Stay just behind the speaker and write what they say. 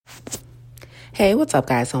Hey, what's up,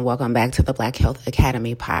 guys, and welcome back to the Black Health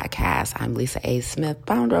Academy podcast. I'm Lisa A. Smith,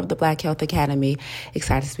 founder of the Black Health Academy.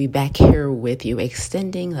 Excited to be back here with you,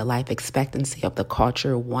 extending the life expectancy of the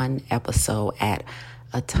culture one episode at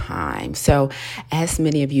a time. So, as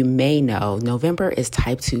many of you may know, November is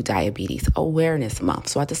Type 2 Diabetes Awareness Month.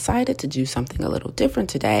 So I decided to do something a little different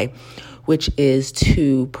today, which is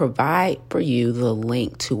to provide for you the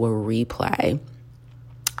link to a replay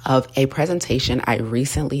of a presentation I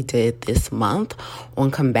recently did this month on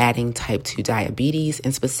combating type 2 diabetes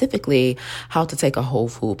and specifically how to take a whole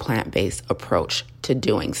food plant-based approach to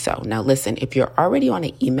doing so. Now, listen, if you're already on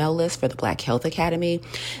an email list for the Black Health Academy,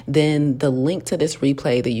 then the link to this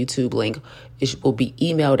replay, the YouTube link, will be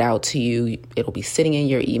emailed out to you. It'll be sitting in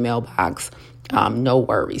your email box. No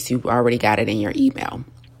worries. You've already got it in your email.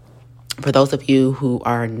 For those of you who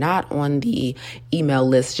are not on the email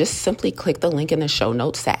list, just simply click the link in the show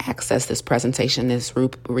notes to access this presentation, this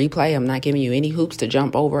replay. I'm not giving you any hoops to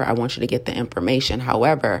jump over. I want you to get the information.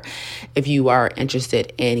 However, if you are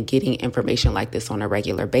interested in getting information like this on a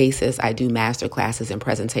regular basis, I do masterclasses and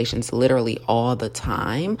presentations literally all the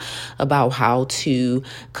time about how to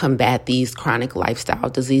combat these chronic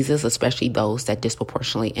lifestyle diseases, especially those that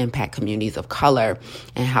disproportionately impact communities of color,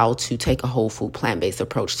 and how to take a whole food plant-based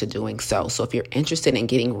approach to doing so. So if you're interested in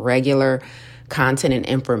getting regular content and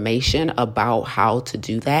information about how to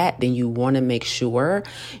do that, then you want to make sure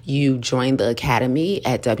you join the Academy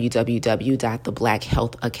at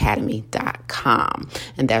www.theblackhealthacademy.com.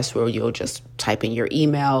 And that's where you'll just type in your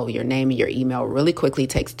email, your name, and your email really quickly. It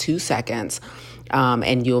takes 2 seconds.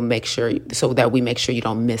 And you'll make sure so that we make sure you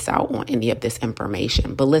don't miss out on any of this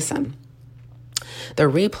information. But listen, the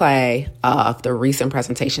replay of the recent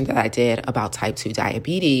presentation that I did about type 2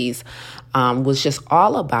 diabetes was just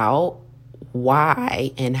all about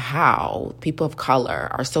why and how people of color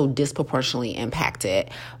are so disproportionately impacted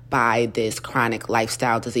by this chronic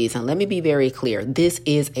lifestyle disease. And let me be very clear, this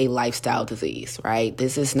is a lifestyle disease, right?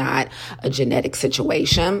 This is not a genetic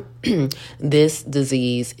situation. This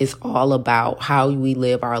disease is all about how we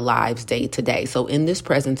live our lives day to day. So in this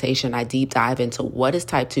presentation, I deep dive into what is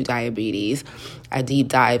type 2 diabetes. I deep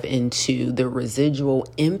dive into the residual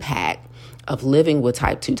impact of living with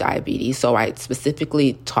type 2 diabetes. So I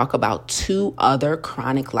specifically talk about 2 other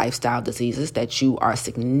chronic lifestyle diseases that you are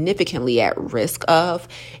significantly at risk of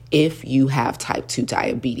if you have type 2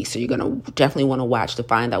 diabetes. So you're going to definitely want to watch to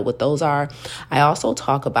find out what those are. I also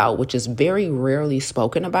talk about, which is very rarely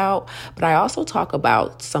spoken about, but I also talk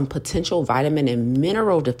about some potential vitamin and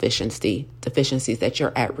mineral deficiencies that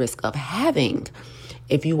you're at risk of having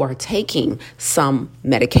if you are taking some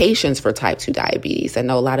medications for type 2 diabetes. I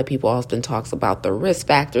know a lot of people often talks about the risk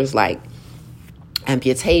factors like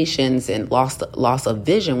amputations and loss of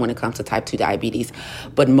vision when it comes to type 2 diabetes.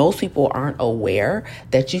 But most people aren't aware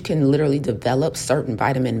that you can literally develop certain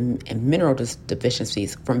vitamin and mineral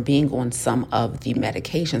deficiencies from being on some of the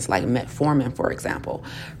medications like metformin, for example,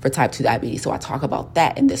 for type 2 diabetes. So I talk about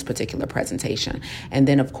that in this particular presentation. And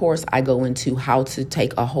then, of course, I go into how to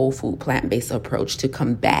take a whole food plant-based approach to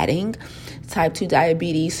combating type 2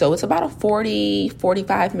 diabetes. So it's about a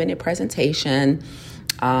 45-minute presentation.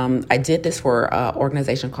 I did this for an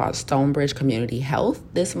organization called Stonebridge Community Health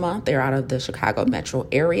this month. They're out of the Chicago metro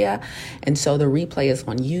area. And so the replay is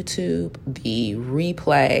on YouTube. The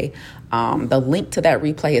replay, the link to that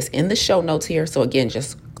replay is in the show notes here. So again,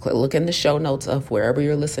 just look in the show notes of wherever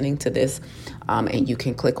you're listening to this, and you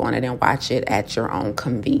can click on it and watch it at your own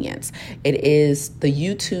convenience. The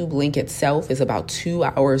YouTube link itself is about 2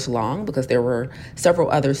 hours long because there were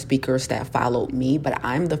several other speakers that followed me, but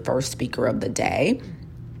I'm the first speaker of the day.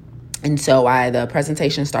 And so the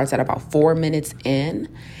presentation starts at about 4 minutes in.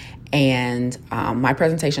 And my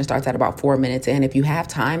presentation starts at about 4 minutes in. If you have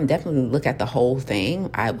time, definitely look at the whole thing.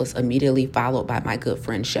 I was immediately followed by my good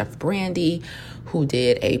friend, Chef Brandy, who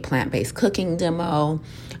did a plant-based cooking demo.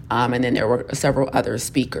 And then there were several other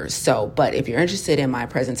speakers. But if you're interested in my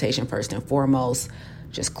presentation, first and foremost,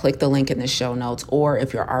 just click the link in the show notes. Or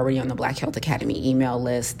if you're already on the Black Health Academy email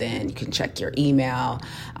list, then you can check your email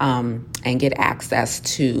and get access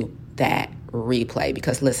to that replay.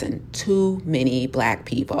 Because listen, too many Black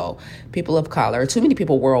people of color, too many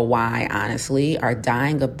people worldwide, honestly, are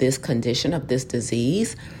dying of this condition, of this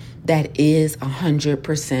disease that is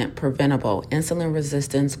 100% preventable. Insulin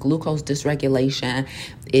resistance, glucose dysregulation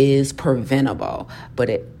is preventable, but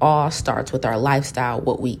it all starts with our lifestyle,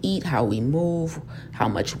 what we eat, how we move, how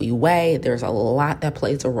much we weigh. There's a lot that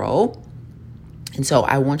plays a role. And so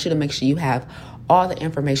I want you to make sure you have all the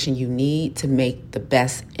information you need to make the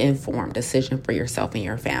best informed decision for yourself and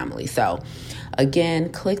your family. So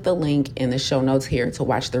again, click the link in the show notes here to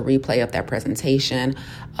watch the replay of that presentation.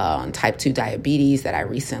 on type 2 diabetes that I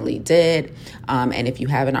recently did. And if you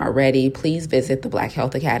haven't already, please visit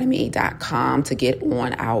theblackhealthacademy.com to get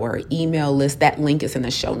on our email list. That link is in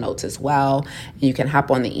the show notes as well. You can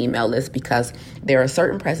hop on the email list because there are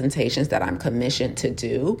certain presentations that I'm commissioned to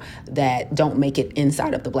do that don't make it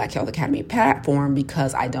inside of the Black Health Academy platform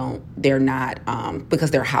because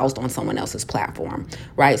because they're housed on someone else's platform,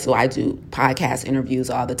 right? So I do podcast interviews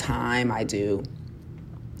all the time. I do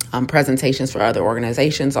presentations for other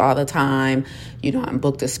organizations all the time. I'm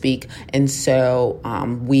booked to speak. And so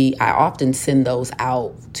I often send those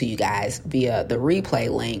out to you guys via the replay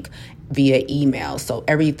link via email. So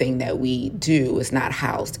everything that we do is not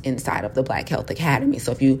housed inside of the Black Health Academy.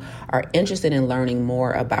 So if you are interested in learning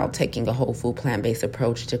more about taking a whole food plant-based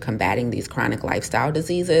approach to combating these chronic lifestyle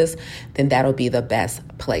diseases, then that'll be the best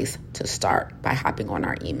place to start by hopping on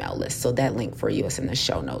our email list. So that link for you is in the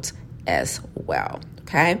show notes as well.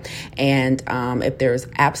 Okay. And if there's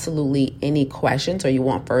absolutely any questions or you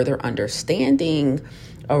want further understanding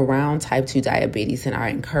around type 2 diabetes, and I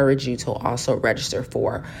encourage you to also register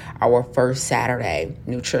for our first Saturday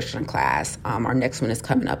nutrition class. Our next one is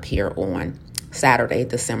coming up here on Saturday,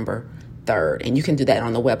 December 3rd. And you can do that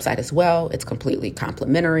on the website as well. It's completely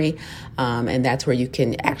complimentary. And that's where you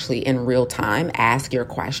can actually in real time ask your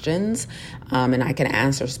questions. And I can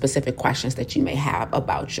answer specific questions that you may have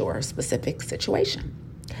about your specific situation.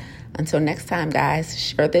 Until next time, guys,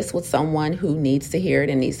 share this with someone who needs to hear it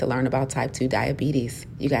and needs to learn about type 2 diabetes.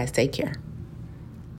 You guys take care.